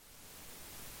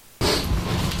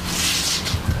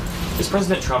Is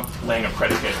President Trump laying a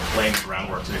predicate, laying the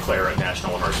groundwork to declare a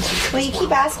national emergency? Well, you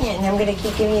keep asking it, and I'm going to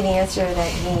keep giving you the answer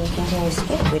that he continues to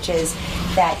give, which is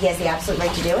that he has the absolute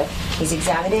right to do it. He's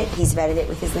examined it. He's vetted it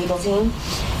with his legal team.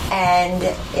 And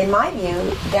in my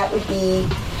view, that would be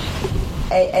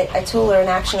a tool or an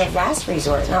action of last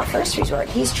resort, not first resort.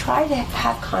 He's tried to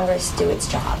have Congress do its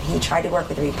job. He tried to work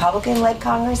with a Republican-led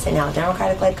Congress and now a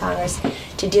Democratic-led Congress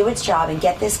to do its job and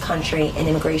get this country an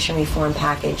immigration reform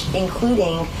package,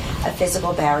 including a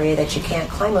physical barrier that you can't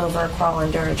climb over, crawl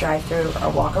under, or drive through, or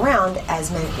walk around,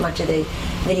 as much of the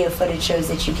video footage shows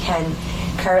that you can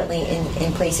currently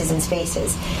in places and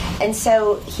spaces. And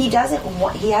so he hasn't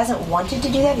wanted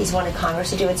to do that. He's wanted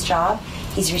Congress to do its job.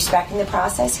 He's respecting the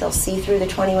process. He'll see through the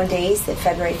 21 days, the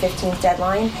February 15th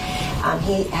deadline.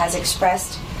 He has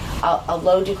expressed a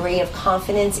low degree of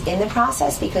confidence in the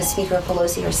process because Speaker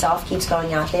Pelosi herself keeps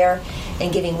going out there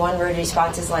and giving one-word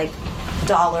responses like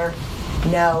dollar,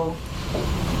 no.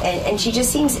 And she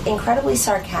just seems incredibly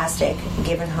sarcastic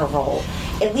given her role.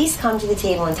 At least come to the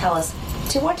table and tell us,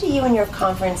 to what do you and your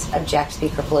conference object,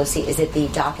 Speaker Pelosi? Is it the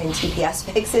DACA and TPS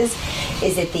fixes?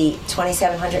 Is it the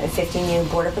 2,750 new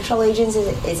Border Patrol agents?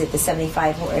 Is it the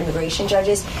 75 more immigration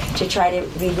judges to try to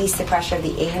release the pressure of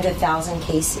the 800,000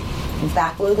 case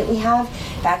backlog that we have?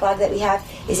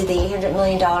 Is it the $800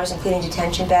 million, including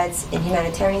detention beds and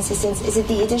humanitarian assistance? Is it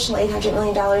the additional $800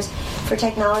 million for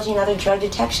technology and other drug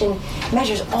detection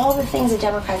measures? All the things that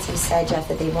Democrats have said, Jeff,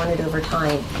 that they wanted over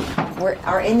time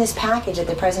are in this package that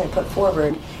the president put forward.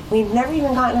 We've never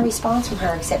even gotten a response from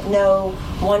her except no,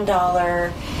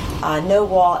 $1, no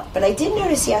wall. But I did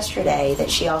notice yesterday that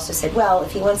she also said, well,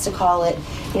 if he wants to call it,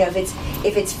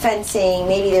 if it's fencing,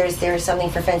 maybe there's something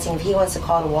for fencing if he wants to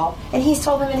call it a wall. And he's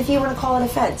told women if you want to call it a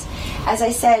fence. As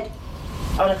I said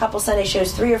on a couple Sunday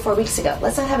shows 3 or 4 weeks ago,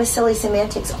 let's not have a silly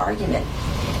semantics argument.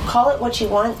 Call it what you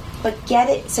want, but get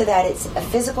it so that it's a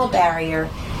physical barrier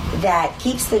that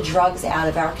keeps the drugs out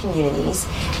of our communities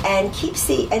and keeps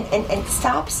and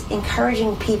stops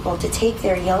encouraging people to take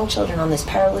their young children on this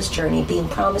perilous journey, being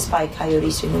promised by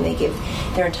coyotes to whom they give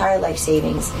their entire life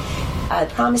savings,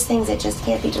 promise things that just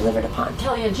can't be delivered upon.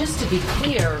 Kellyanne, just to be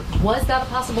clear, was that a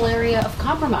possible area of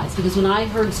compromise? Because when I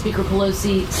heard Speaker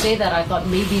Pelosi say that, I thought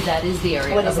maybe that is the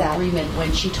area of agreement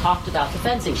when she talked about the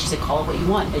fencing. She said, call it what you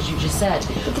want, as you just said.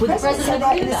 Would the president said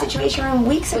that in the Situation Room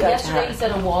weeks ago. Yesterday he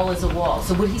said a wall is a wall.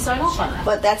 So would he sign off on that?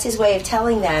 But that's his way of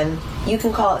telling them, you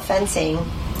can call it fencing.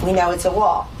 We know it's a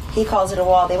wall. He calls it a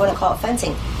wall. They want to call it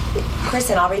fencing.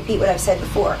 Kristen, I'll repeat what I've said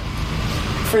before.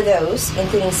 For those,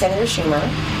 including Senator Schumer,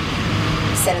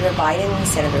 Senator Biden,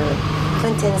 Senator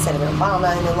Clinton, Senator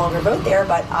Obama no longer vote there,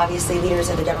 but obviously leaders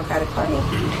of the Democratic Party,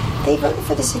 they voted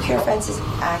for the Secure Fences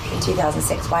Act in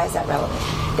 2006. Why is that relevant?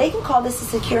 They can call this the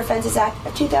Secure Fences Act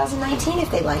of 2019 if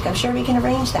they like. I'm sure we can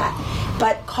arrange that.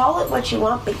 But call it what you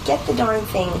want, but get the darn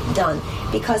thing done.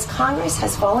 Because Congress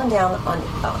has fallen down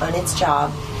on its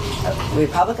job.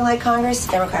 Republican-led Congress,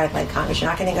 Democratic-led Congress. You're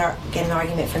not going to get an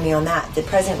argument from me on that. The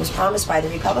president was promised by the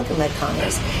Republican-led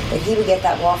Congress that he would get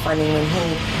that wall funding when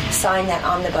he signed that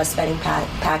omnibus spending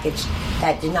package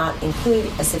that did not include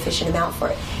a sufficient amount for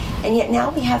it. And yet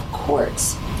now we have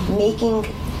courts making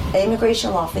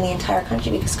immigration law for the entire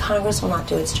country because Congress will not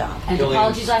do its job. And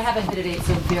apologies, I haven't hit it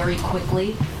so very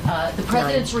quickly. The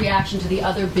president's reaction to the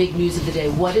other big news of the day.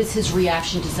 What is his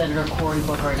reaction to Senator Cory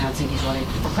Booker announcing he's running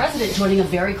for president, joining a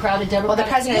very crowded Democratic Well,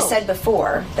 the president field? has said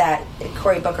before that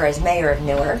Cory Booker, as mayor of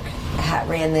Newark,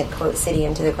 ran the, quote, city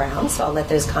into the ground, so I'll let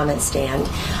those comments stand.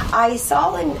 I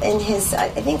saw in his, I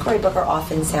think Cory Booker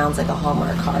often sounds like a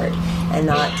Hallmark card and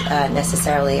not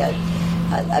necessarily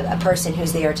a person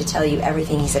who's there to tell you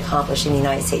everything he's accomplished in the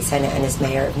United States Senate and as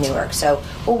mayor of Newark. So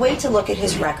we'll wait to look at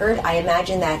his record. I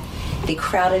imagine that the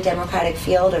crowded Democratic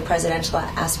field of presidential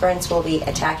aspirants will be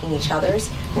attacking each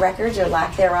other's records or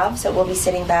lack thereof, so we'll be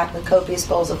sitting back with copious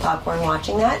bowls of popcorn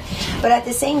watching that. But at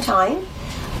the same time,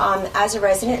 as a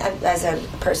resident, as a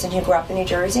person who grew up in New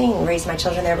Jersey and raised my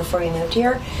children there before we moved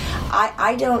here,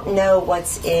 I don't know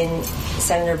what's in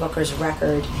Senator Booker's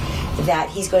record that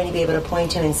he's going to be able to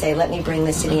point to and say, let me bring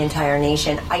this to the entire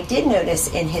nation. I did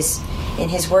notice in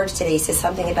his words today, he says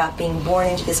something about being born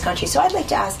into this country. So I'd like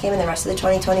to ask him and the rest of the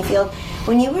 2020 field,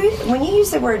 when you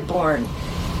use the word born,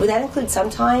 would that include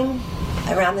sometime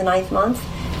around the 9th month?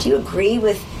 Do you agree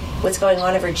with what's going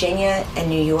on in Virginia and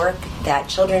New York, that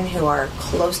children who are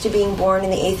close to being born in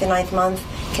the 8th and 9th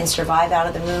month can survive out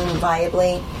of the womb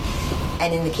viably?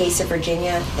 And in the case of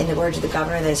Virginia, in the words of the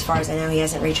governor, that as far as I know he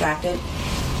hasn't retracted,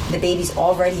 the baby's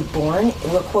already born,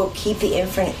 will, quote, keep the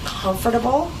infant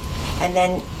comfortable and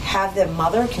then have the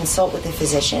mother consult with the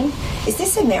physician? Is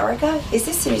this America? Is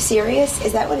this serious?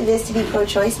 Is that what it is to be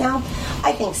pro-choice now?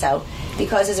 I think so,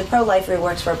 because as a pro-lifer who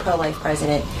works for a pro-life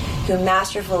president who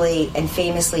masterfully and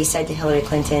famously said to Hillary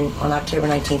Clinton on October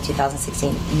 19,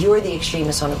 2016, you're the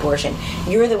extremist on abortion.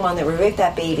 You're the one that would rip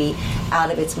that baby out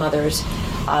of its mother's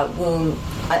womb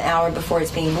an hour before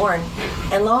it's being born.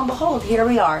 And lo and behold, here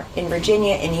we are in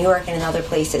Virginia, in New York, and in other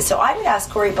places. So I would ask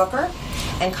Cory Booker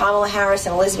and Kamala Harris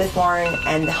and Elizabeth Warren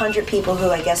and the 100 people who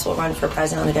I guess will run for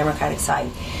president on the Democratic side,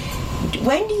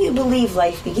 when do you believe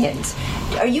life begins?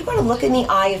 Are you going to look in the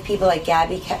eye of people like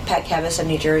Gabby Petkevis of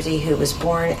New Jersey, who was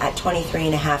born at 23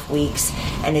 and a half weeks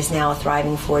and is now a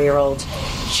thriving 4-year-old?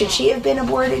 Should she have been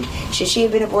aborted? Should she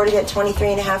have been aborted at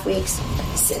 23 and a half weeks,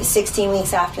 16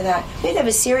 weeks after that? We have to have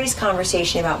a serious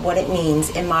conversation about what it means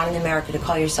in modern America to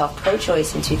call yourself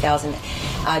pro-choice in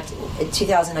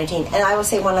 2019. And I will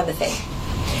say one other thing.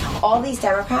 All these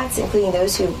Democrats, including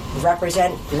those who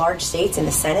represent large states in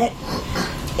the Senate,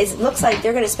 it looks like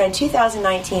they're going to spend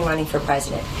 2019 running for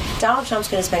president. Donald Trump's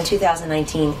going to spend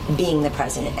 2019 being the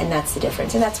president, and that's the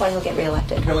difference. And that's why he'll get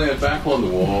reelected. Kellyanne, back on the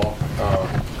wall,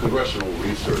 Congressional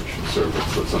Research Service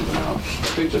put something out,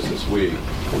 I think just this week,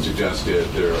 that suggested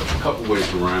there are a couple ways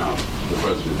around the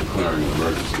president declaring an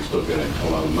emergency, still getting a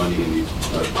lot of money, and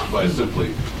by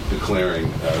simply declaring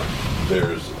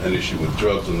there's an issue with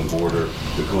drugs on the border,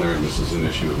 declaring this is an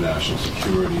issue of national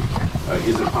security.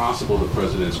 Is it possible the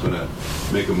president's going to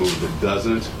make a move that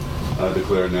doesn't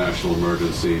declare a national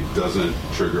emergency, doesn't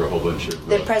trigger a whole bunch of...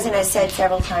 The president has said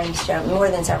several times, Joe, more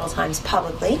than several times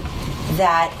publicly,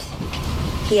 that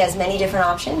he has many different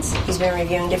options. He's been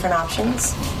reviewing different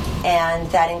options, and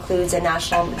that includes a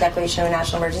national declaration of a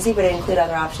national emergency, but it includes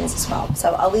other options as well.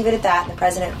 So I'll leave it at that. The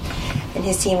president and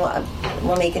his team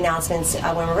will make announcements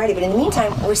when we're ready. But in the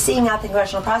meantime, we're seeing out the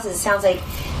congressional process. It sounds like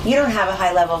you don't have a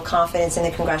high level of confidence in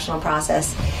the congressional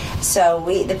process. So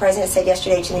the president said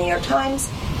yesterday to the New York Times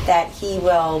that he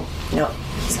will,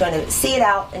 he's going to see it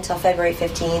out until February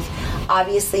 15th.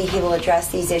 Obviously, he will address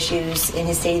these issues in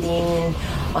his State of the Union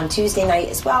on Tuesday night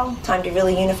as well. Time to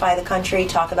really unify the country,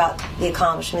 talk about the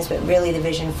accomplishments, but really the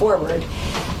vision forward.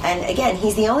 And again,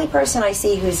 he's the only person I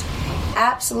see who's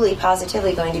absolutely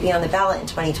positively going to be on the ballot in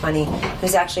 2020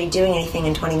 who's actually doing anything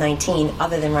in 2019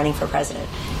 other than running for president.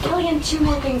 Kellyanne, two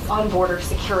more things on border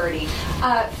security.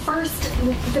 First,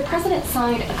 the president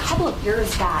signed a couple of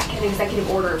years back an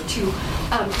executive order to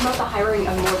promote the hiring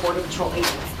of more Border Patrol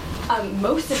agents.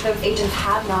 Most of those agents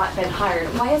have not been hired.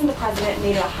 Why hasn't the president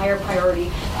made it a higher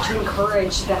priority to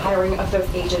encourage the hiring of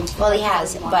those agents? Well, he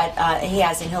has, but he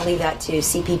has, and he'll leave that to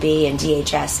CPB and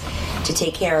DHS to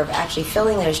take care of actually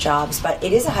filling those jobs. But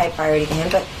it is a high priority to him.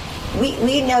 But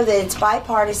we know that it's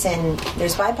bipartisan.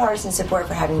 There's bipartisan support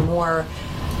for having more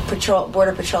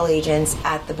Border Patrol agents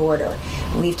at the border.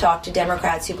 We've talked to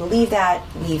Democrats who believe that.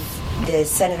 The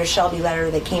Senator Shelby letter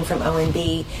that came from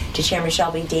OMB to Chairman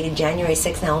Shelby, dated January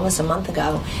 6th, now almost a month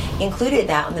ago, included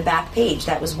that on the back page.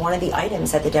 That was one of the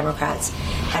items that the Democrats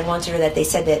had wanted, or that they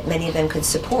said that many of them could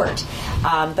support.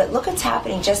 But look what's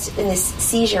happening just in this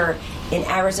seizure in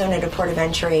Arizona to Port of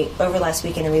Entry over last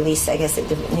weekend, and released, I guess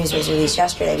the news was released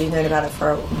yesterday. We've known about it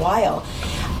for a while.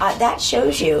 That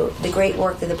shows you the great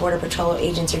work that the Border Patrol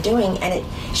agents are doing, and it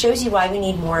shows you why we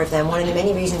need more of them. One of the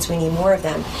many reasons we need more of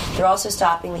them. They're also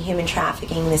stopping the human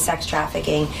trafficking, the sex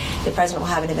trafficking. The president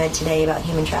will have an event today about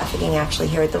human trafficking actually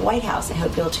here at the White House. I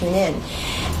hope you'll tune in.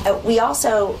 We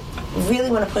also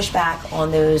really want to push back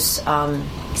on those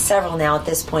several now at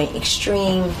this point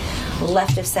extreme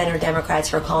left-of-center Democrats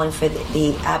who are calling for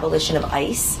the abolition of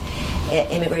ICE,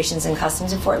 Immigrations and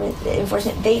Customs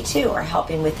Enforcement. They too are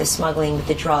helping with the smuggling, with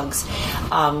the drugs,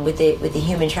 with the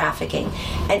human trafficking,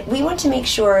 and we want to make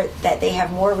sure that they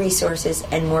have more resources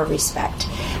and more respect.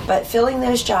 But filling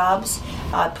those jobs,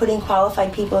 putting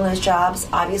qualified people in those jobs,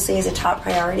 obviously is a top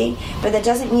priority. But that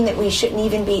doesn't mean that we shouldn't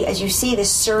even be, as you see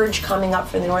this surge coming up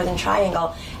from the Northern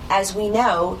Triangle, as we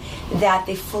know that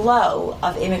the flow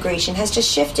of immigration has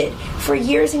just shifted. For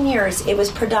years and years, it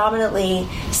was predominantly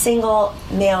single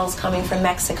males coming from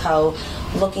Mexico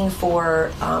looking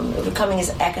for, coming as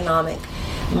economic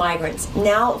migrants.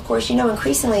 Now, of course,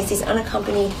 increasingly it's these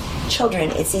unaccompanied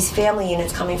children. It's these family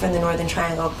units coming from the Northern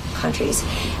Triangle countries.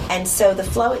 And so the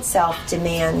flow itself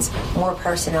demands more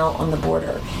personnel on the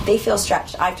border. They feel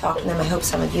stretched. I've talked to them. I hope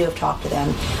some of you have talked to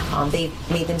them.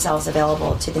 They've made themselves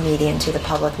available to the media and to the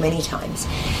public many times.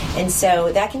 And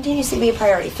so that continues to be a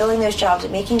priority, filling those jobs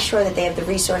and making sure that they have the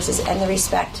resources and the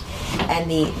respect and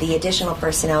the additional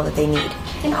personnel that they need.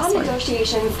 And on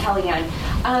negotiations, Kellyanne,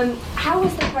 how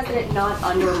is the president not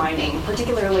undermining,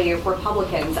 particularly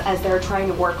Republicans, as they're trying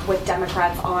to work with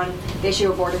Democrats on the issue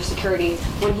of border security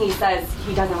when he says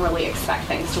he doesn't really expect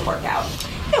things to work out?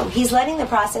 No, he's letting the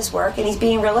process work, and he's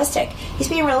being realistic. He's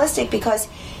being realistic because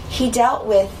he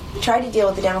tried to deal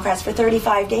with the Democrats for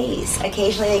 35 days.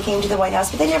 Occasionally they came to the White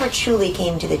House, but they never truly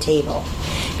came to the table.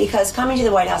 Because coming to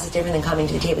the White House is different than coming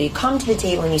to the table. You come to the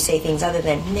table and you say things other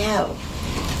than no,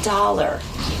 dollar,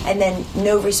 and then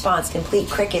no response, complete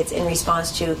crickets in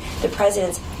response to the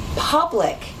president's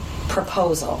public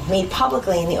proposal made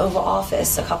publicly in the Oval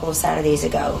Office a couple of Saturdays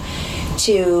ago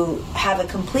to have a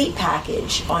complete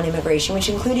package on immigration, which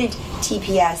included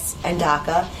TPS and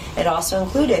DACA. It also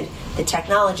included the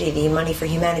technology, the money for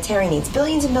humanitarian needs,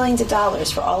 billions and billions of dollars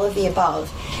for all of the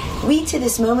above. We, to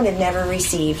this moment, have never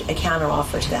received a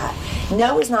counteroffer to that.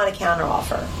 No is not a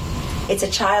counteroffer. It's a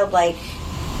childlike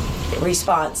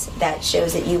response that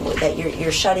shows that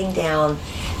you're shutting down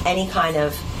any kind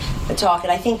of talk.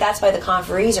 And I think that's why the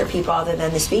conferees are people other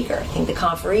than the speaker. I think the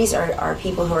conferees are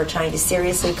people who are trying to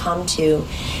seriously come to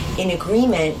an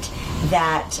agreement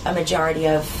that a majority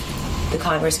of the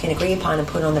Congress can agree upon and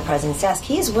put on the president's desk.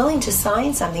 He is willing to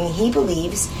sign something he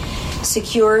believes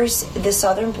secures the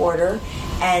southern border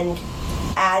and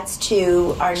adds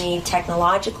to our need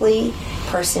technologically,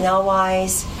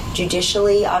 personnel-wise,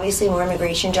 judicially, obviously more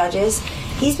immigration judges.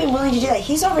 He's been willing to do that.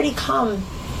 He's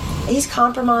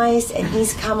compromised, and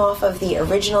he's come off of the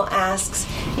original asks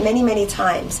many, many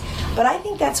times. But I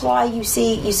think that's why you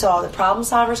saw the Problem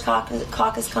Solvers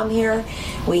Caucus come here.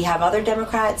 We have other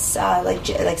Democrats,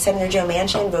 like Senator Joe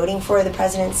Manchin, voting for the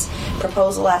president's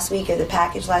proposal last week, or the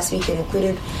package last week that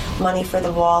included money for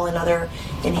the wall and other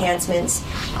enhancements,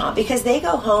 because they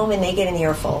go home and they get an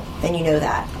earful, and you know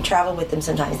that. I travel with them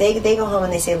sometimes. They go home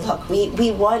and they say, look,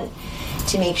 we want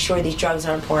to make sure these drugs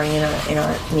aren't pouring in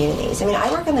our communities. I mean,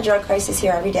 I work on the drug crisis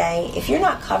here every day. If you're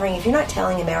not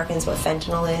telling Americans what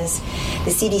fentanyl is, the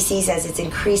CDC says it's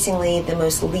increasingly the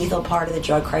most lethal part of the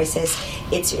drug crisis.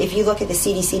 If you look at the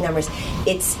CDC numbers,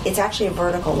 it's actually a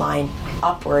vertical line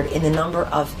upward in the number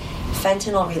of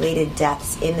fentanyl-related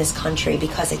deaths in this country,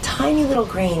 because a tiny little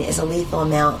grain is a lethal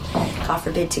amount, God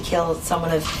forbid, to kill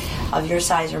someone of your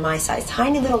size or my size.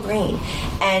 Tiny little grain.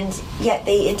 And yet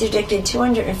they interdicted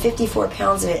 254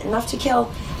 pounds of it, enough to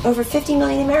kill over 50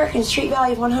 million Americans. Street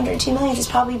value of 102 million is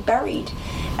probably buried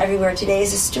everywhere today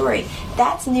as a story.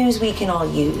 That's news we can all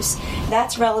use.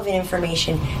 That's relevant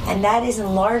information. And that is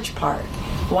in large part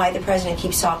why the president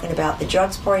keeps talking about the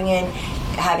drugs pouring in,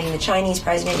 having the Chinese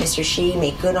president, Mr. Xi,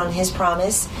 make good on his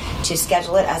promise to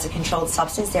schedule it as a controlled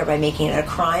substance, thereby making it a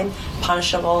crime,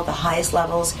 punishable at the highest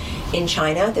levels in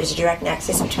China. There's a direct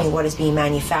nexus between what is being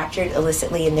manufactured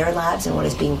illicitly in their labs and what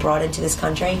is being brought into this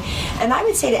country. And I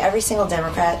would say to every single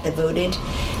Democrat that voted,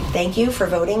 thank you for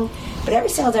voting, but every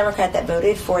single Democrat that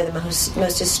voted for the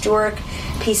most historic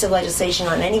piece of legislation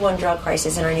on any one drug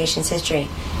crisis in our nation's history,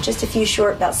 just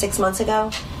about 6 months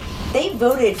ago, they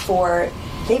voted for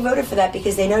that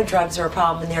because they know drugs are a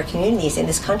problem in their communities, in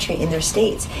this country, in their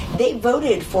states. They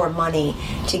voted for money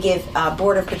to give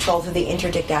Border Patrol, through the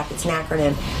Interdict Act, it's an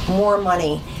acronym, more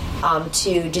money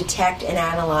to detect and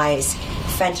analyze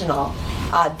fentanyl.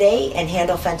 And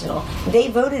handle fentanyl. They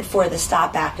voted for the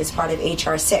STOP Act as part of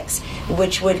H.R. 6,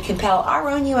 which would compel our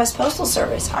own U.S. Postal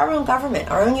Service, our own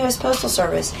government, our own U.S. Postal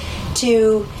Service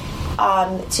to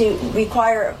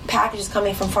require packages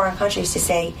coming from foreign countries to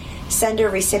say sender,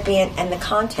 recipient, and the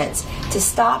contents, to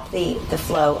stop the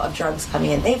flow of drugs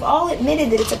coming in. They've all admitted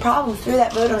that it's a problem through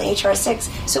that vote on H.R. 6.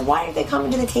 So why are they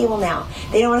coming to the table now?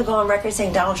 They don't want to go on record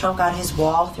saying Donald Trump got his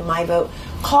wall through my vote.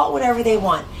 Call it whatever they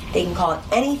want. They can call it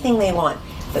anything they want,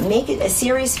 but make it a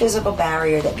serious physical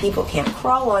barrier that people can't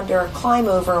crawl under, climb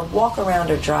over, walk around,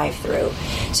 or drive through,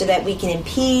 so that we can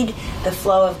impede the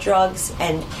flow of drugs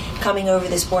and coming over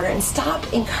this border, and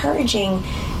stop encouraging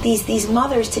these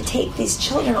mothers to take these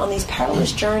children on these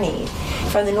perilous journeys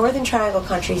from the Northern Triangle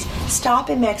countries. Stop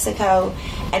in Mexico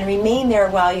and remain there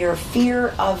while your fear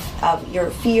of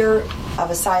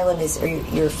asylum or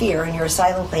your fear and your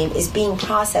asylum claim is being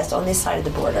processed on this side of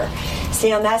the border.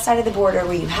 Stay on that side of the border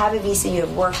where you have a visa, you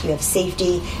have work, you have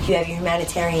safety, you have your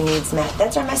humanitarian needs met.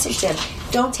 That's our message to them.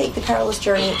 Don't take the perilous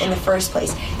journey in the first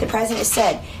place. The president has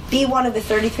said, be one of the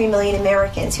 33 million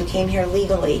Americans who came here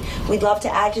legally. We'd love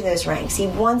to add to those ranks. He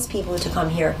wants people to come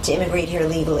here, to immigrate here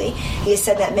legally. He has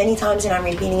said that many times, and I'm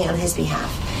repeating it on his behalf.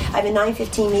 I have a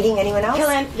 9:15 meeting. Anyone else?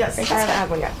 Yes, I have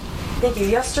one. Thank you.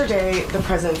 Yesterday, the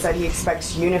president said he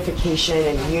expects unification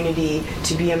and unity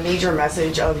to be a major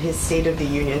message of his State of the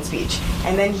Union speech.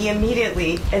 And then he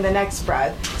immediately, in the next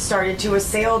breath, started to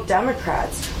assail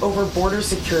Democrats over border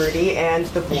security and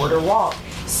the border wall.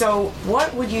 So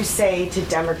what would you say to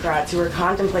Democrats who are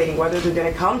contemplating whether they're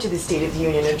going to come to the State of the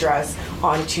Union address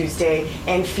on Tuesday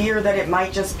and fear that it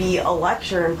might just be a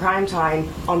lecture in prime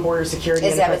time on border security?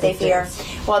 Is that what they fear?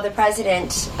 Well, the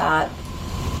president,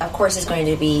 of course, is going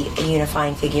to be a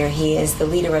unifying figure. He is the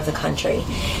leader of the country,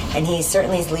 and he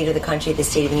certainly is the leader of the country at the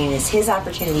State of the Union. It's his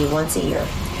opportunity once a year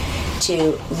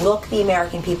to look the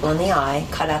American people in the eye,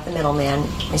 cut out the middleman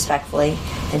respectfully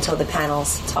until the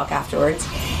panels talk afterwards,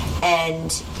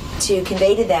 and to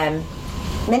convey to them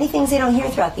many things they don't hear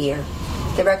throughout the year.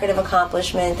 The record of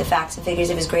accomplishment, the facts and figures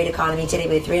of his great economy today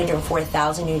with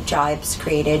 304,000 new jobs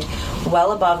created,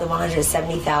 well above the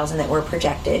 170,000 that were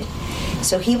projected.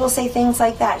 So he will say things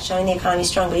like that, showing the economy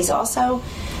strong, but he's also,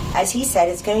 as he said,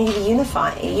 it's going to be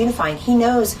unifying. He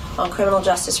knows on criminal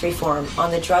justice reform, on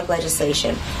the drug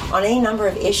legislation, on any number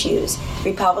of issues,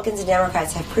 Republicans and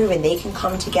Democrats have proven they can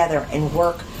come together and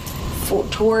work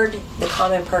toward the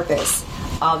common purpose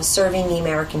of serving the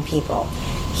American people.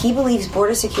 He believes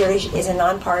border security is a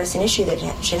nonpartisan issue that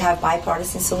should have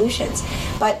bipartisan solutions.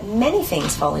 But many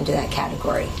things fall into that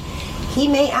category. He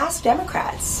may ask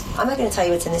Democrats. I'm not going to tell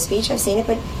you what's in the speech. I've seen it,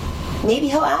 but maybe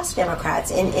he'll ask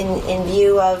Democrats in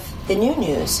view of the new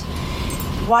news.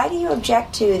 Why do you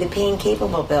object to the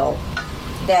pain-capable bill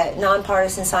that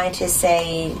nonpartisan scientists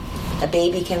say a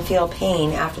baby can feel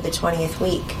pain after the 20th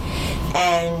week?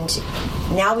 And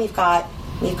now we've got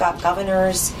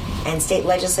governors and state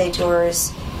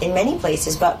legislators in many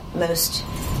places, but most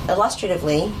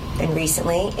illustratively and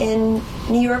recently in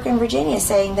New York and Virginia,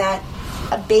 saying that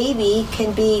a baby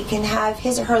can have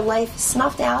his or her life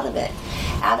snuffed out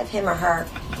of him or her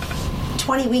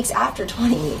 20 weeks after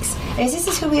 20 weeks. And this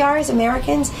is who we are as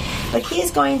Americans. But he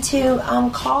is going to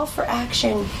call for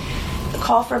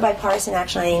bipartisan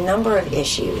action on a number of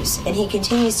issues, and he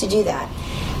continues to do that.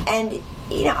 And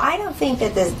I don't think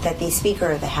that the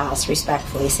Speaker of the House,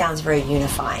 respectfully, sounds very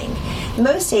unifying.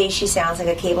 Most days she sounds like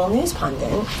a cable news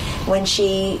pundit when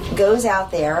she goes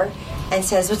out there and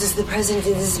says, "What does the president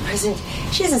do? This is the president."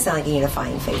 She doesn't sound like a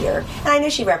unifying figure. And I know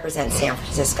she represents San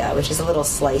Francisco, which is a little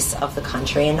slice of the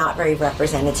country and not very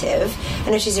representative.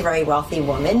 I know she's a very wealthy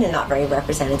woman and not very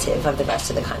representative of the rest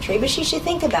of the country, but she should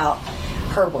think about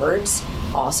her words.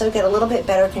 Also get a little bit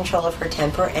better control of her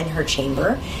temper and her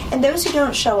chamber. And those who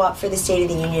don't show up for the State of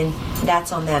the Union,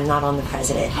 that's on them, not on the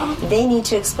president. They need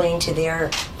to explain to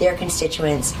their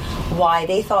constituents why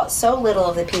they thought so little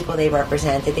of the people they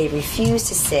represent that they refused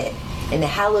to sit in the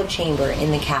hallowed chamber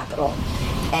in the Capitol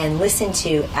and listen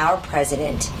to our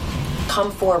president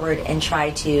come forward and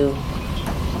try to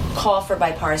call for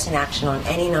bipartisan action on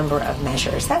any number of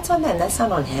measures. That's on them. That's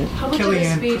not on him. How much of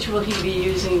his speech will he be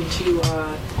using to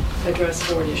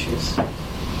address board issues?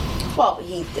 Well,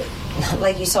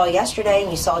 like you saw yesterday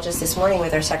and you saw just this morning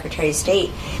with our Secretary of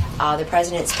State, the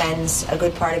president spends a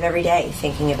good part of every day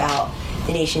thinking about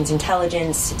the nation's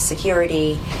intelligence,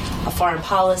 security, foreign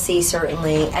policy,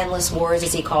 certainly, endless wars,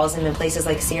 as he calls them, in places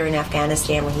like Syria and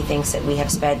Afghanistan, where he thinks that we have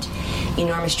spent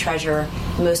enormous treasure,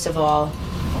 most of all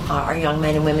our young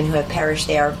men and women who have perished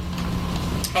there.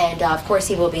 And, of course,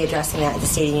 he will be addressing that at the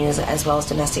State of the Union as well as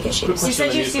domestic issues. Quick question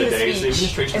on the news today. Is the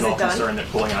administration all concerned that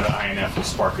pulling out of INF will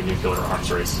spark a nuclear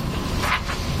arms race?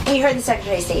 We heard the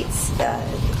Secretary of State's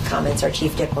comments, our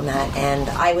chief diplomat, and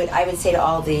I would say to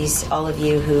all of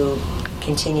you who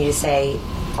continue to say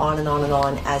on and on and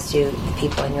on, as do the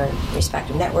people in your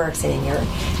respective networks and in your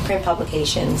print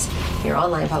publications, your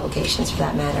online publications for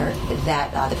that matter,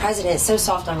 that the president is so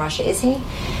soft on Russia. Is he?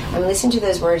 I mean, listen to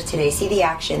those words today. See the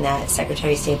action that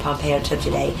Secretary of State Pompeo took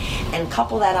today, and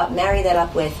couple that up, marry that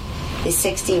up with the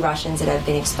 60 Russians that have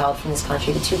been expelled from this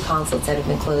country, the 2 consulates that have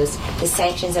been closed, the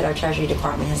sanctions that our Treasury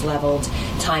Department has leveled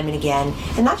time and again,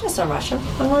 and not just on Russia,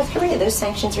 on North Korea. Those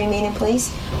sanctions remain in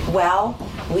place while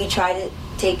we try to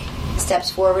take steps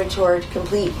forward toward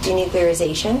complete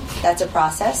denuclearization. That's a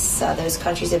process. Those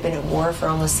countries have been at war for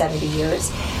almost 70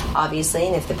 years, obviously,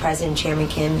 and if the President, Chairman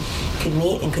Kim, could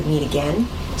meet again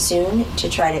soon to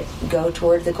try to go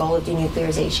toward the goal of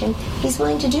denuclearization, he's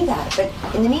willing to do that. But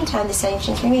in the meantime, the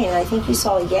sanctions remain, and I think you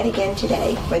saw yet again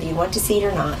today, whether you want to see it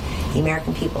or not, the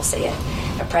American people see it.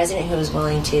 A president who is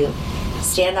willing to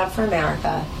stand up for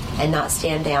America and not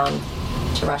stand down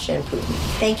to Russia and Putin.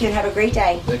 Thank you and have a great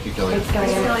day. Thank you, Kellyanne.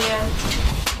 Thanks, Kellyanne.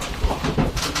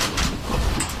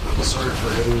 Sorry for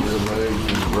hitting your leg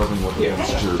and rubbing up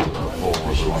against your pole.